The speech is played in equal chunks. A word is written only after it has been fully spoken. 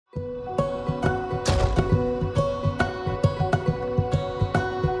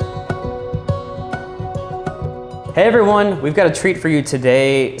Hey everyone, we've got a treat for you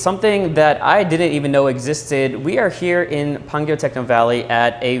today, something that I didn't even know existed. We are here in Pangyo Techno Valley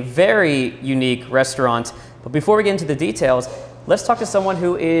at a very unique restaurant. But before we get into the details, let's talk to someone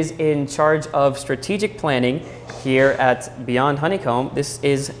who is in charge of strategic planning here at Beyond Honeycomb. This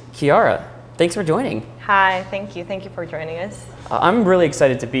is Kiara. Thanks for joining. Hi, thank you. Thank you for joining us. I'm really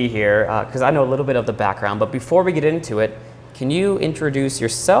excited to be here because I know a little bit of the background. But before we get into it, can you introduce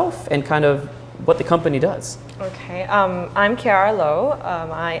yourself and kind of what the company does? Okay, I'm Kiara Low.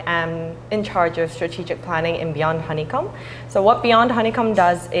 I am in charge of strategic planning in Beyond Honeycomb. So what Beyond Honeycomb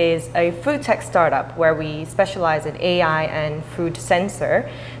does is a food tech startup where we specialize in AI and food sensor.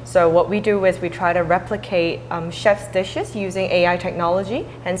 So what we do is we try to replicate chef's dishes using AI technology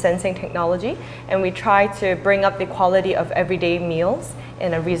and sensing technology, and we try to bring up the quality of everyday meals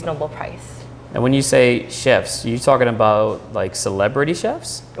in a reasonable price. And when you say chefs, are you talking about like celebrity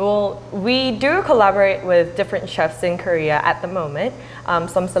chefs? Well, we do collaborate with different chefs in Korea at the moment.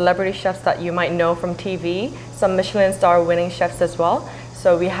 Some celebrity chefs that you might know from TV, some Michelin star winning chefs as well.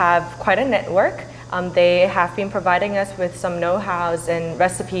 So we have quite a network. They have been providing us with some know-hows and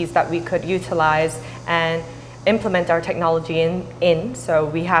recipes that we could utilize and implement our technology in. So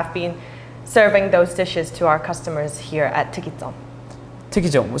we have been serving those dishes to our customers here at Tukijom.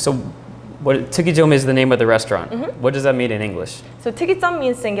 Tukijom. So Tukijom is the name of the restaurant. Mm-hmm. What does that mean in English? So Tukijom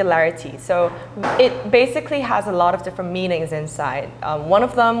means singularity. So it basically has a lot of different meanings inside. One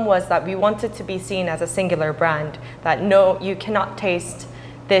of them was that we wanted to be seen as a singular brand, that no, you cannot taste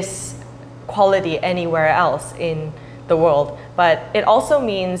this quality anywhere else in the world. But it also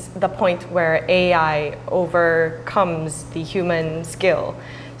means the point where AI overcomes the human skill.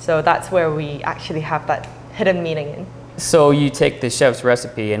 So that's where we actually have that hidden meaning in. So you take the chef's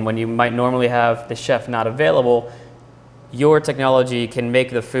recipe, and when you might normally have the chef not available, your technology can make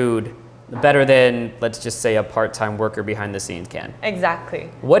the food better than, let's just say, a part-time worker behind the scenes can.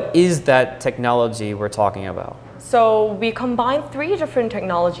 Exactly. What is that technology we're talking about? So we combine 3 different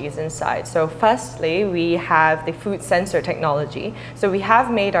technologies inside. So firstly, we have the food sensor technology. So we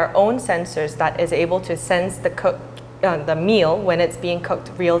have made our own sensors that is able to sense the meal when it's being cooked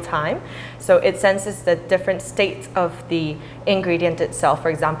real time. So it senses the different states of the ingredient itself.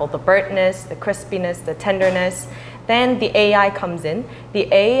 For example, the burntness, the crispiness, the tenderness. Then the AI comes in.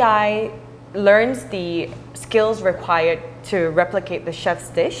 The AI learns the skills required to replicate the chef's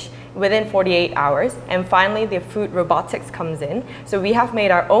dish within 48 hours. And finally, the food robotics comes in. So we have made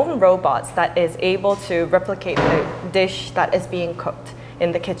our own robots that is able to replicate the dish that is being cooked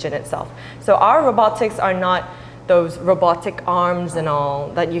in the kitchen itself. So our robotics are not those robotic arms and all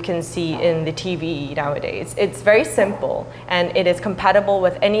that you can see in the TV nowadays. It's very simple, and it is compatible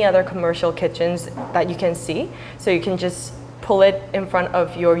with any other commercial kitchens that you can see. So you can just pull it in front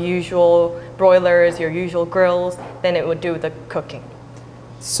of your usual broilers, your usual grills, then it would do the cooking.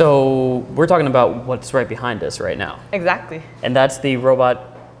 So we're talking about what's right behind us right now. Exactly. And that's the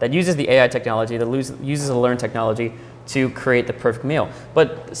robot that uses the AI technology, that uses the learned technology to create the perfect meal.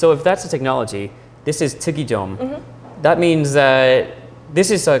 But so if that's the technology, this is Tukijom. That means that this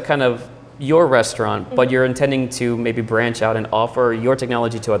is a kind of your restaurant, but you're intending to maybe branch out and offer your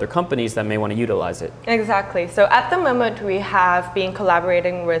technology to other companies that may want to utilize it. Exactly. So at the moment, we have been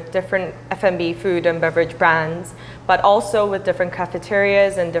collaborating with different F&B food and beverage brands, but also with different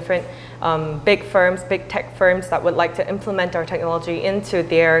cafeterias and different big firms, big tech firms that would like to implement our technology into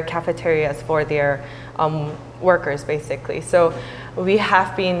their cafeterias for their workers, basically. So we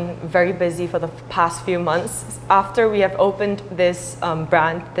have been very busy for the past few months. After we have opened this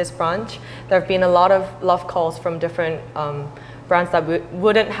branch, there have been a lot of love calls from different brands that we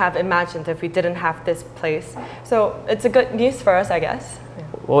wouldn't have imagined if we didn't have this place. So it's a good news for us, I guess. Yeah.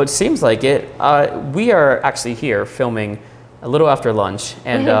 Well, it seems like it. We are actually here filming a little after lunch,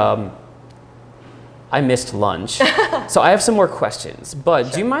 and I missed lunch. So I have some more questions, but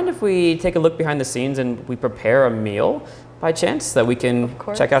sure. Do you mind if we take a look behind the scenes and we prepare a meal by chance so that we can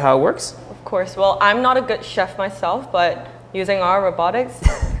check out how it works? Of course. Well, I'm not a good chef myself, but using our robotics,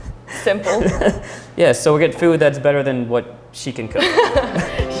 simple. Yeah, so we get food that's better than what she can cook.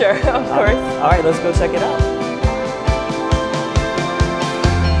 Sure, of course. All right, let's go check it out.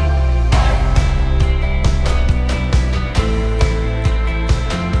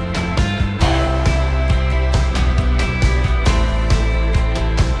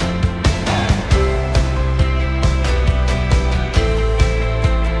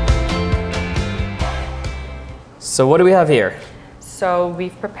 So what do we have here? So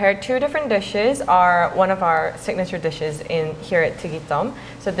we've prepared 2 different dishes, one of our signature dishes here at Tukijom.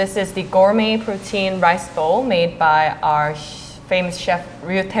 So this is the gourmet protein rice bowl made by our famous chef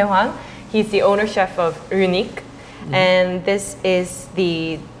Ryu Tae-hwan. He's the owner chef of Unique. And this is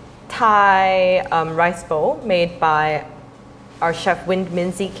the Thai rice bowl made by our chef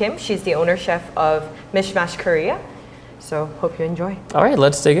Minzy Kim. She's the owner chef of Mishmash Korea. So hope you enjoy. All right,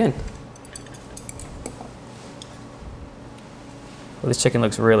 let's dig in. Well, this chicken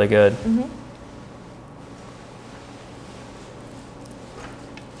looks really good.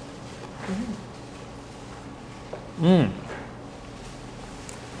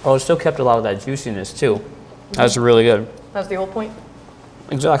 Oh, it still kept a lot of that juiciness too. That's really good. That's the whole point.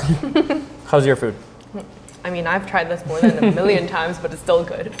 Exactly. How's your food? I mean, I've tried this more than a million times, but it's still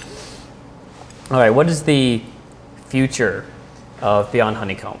good. All right, what is the future of Beyond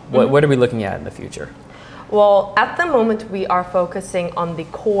Honeycomb? What are we looking at in the future? Well, at the moment, we are focusing on the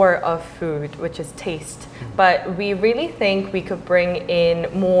core of food, which is taste. But we really think we could bring in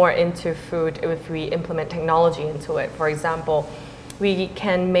more into food if we implement technology into it. For example, we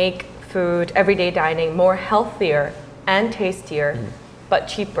can make food, everyday dining, more healthier and tastier, but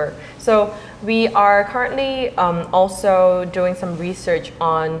cheaper. So we are currently also doing some research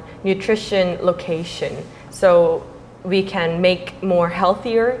on nutrition location. So we can make more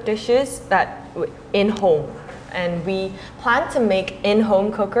healthier dishes that in-home. And we plan to make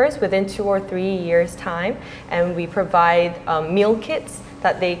in-home cookers within 2 or 3 years' time. And we provide meal kits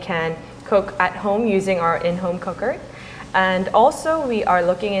that they can cook at home using our in-home cooker. And also we are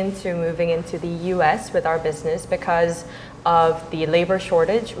looking into moving into the US with our business because of the labor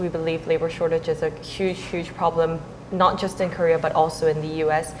shortage. We believe labor shortage is a huge, huge problem, not just in Korea, but also in the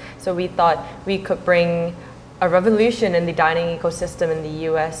US. So we thought we could bring a revolution in the dining ecosystem in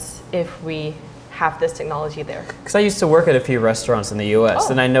the US if we have this technology there. Because I used to work at a few restaurants in the US,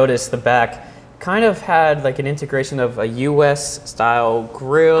 and I noticed the back kind of had like an integration of a US style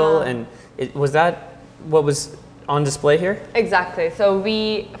grill, and was that what was on display here? Exactly. So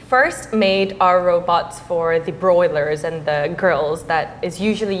we first made our robots for the broilers and the grills that is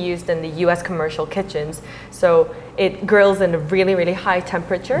usually used in the US commercial kitchens. So it grills in a really, really high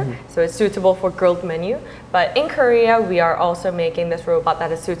temperature. So it's suitable for grilled menu. But in Korea, we are also making this robot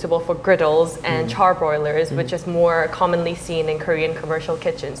that is suitable for griddles and char broilers, which is more commonly seen in Korean commercial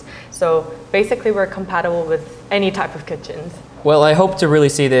kitchens. So basically, we're compatible with any type of kitchens. Well, I hope to really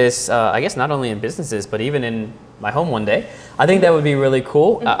see this, I guess, not only in businesses, but even in my home one day. I think that would be really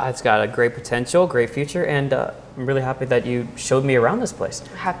cool. It's got a great potential, great future, and I'm really happy that you showed me around this place.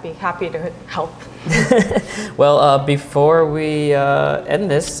 Happy to help. Well, before we end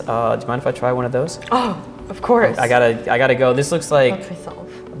this, do you mind if I try one of those? Oh, of course. I gotta go. This looks like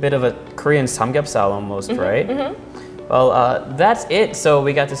a bit of a Korean samgyeopsal almost, right? Well, that's it. So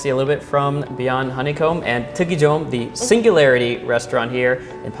we got to see a little bit from Beyond Honeycomb and Tukijom, the Singularity restaurant here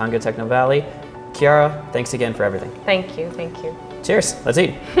in Pangyo Techno Valley. Kiara, thanks again for everything. Thank you, thank you. Cheers, let's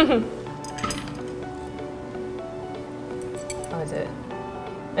eat. How is it?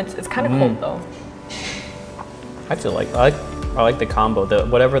 It's kind of cold though. I feel like I like the combo,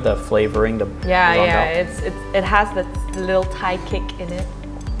 whatever the flavoring, it has that little Thai kick in it.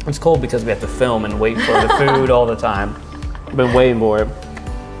 It's cold because we have to film and wait for the food all the time. I've been waiting for it.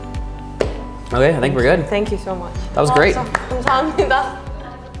 Okay, I think we're good. Thank you so much. That was great. 감사합니다.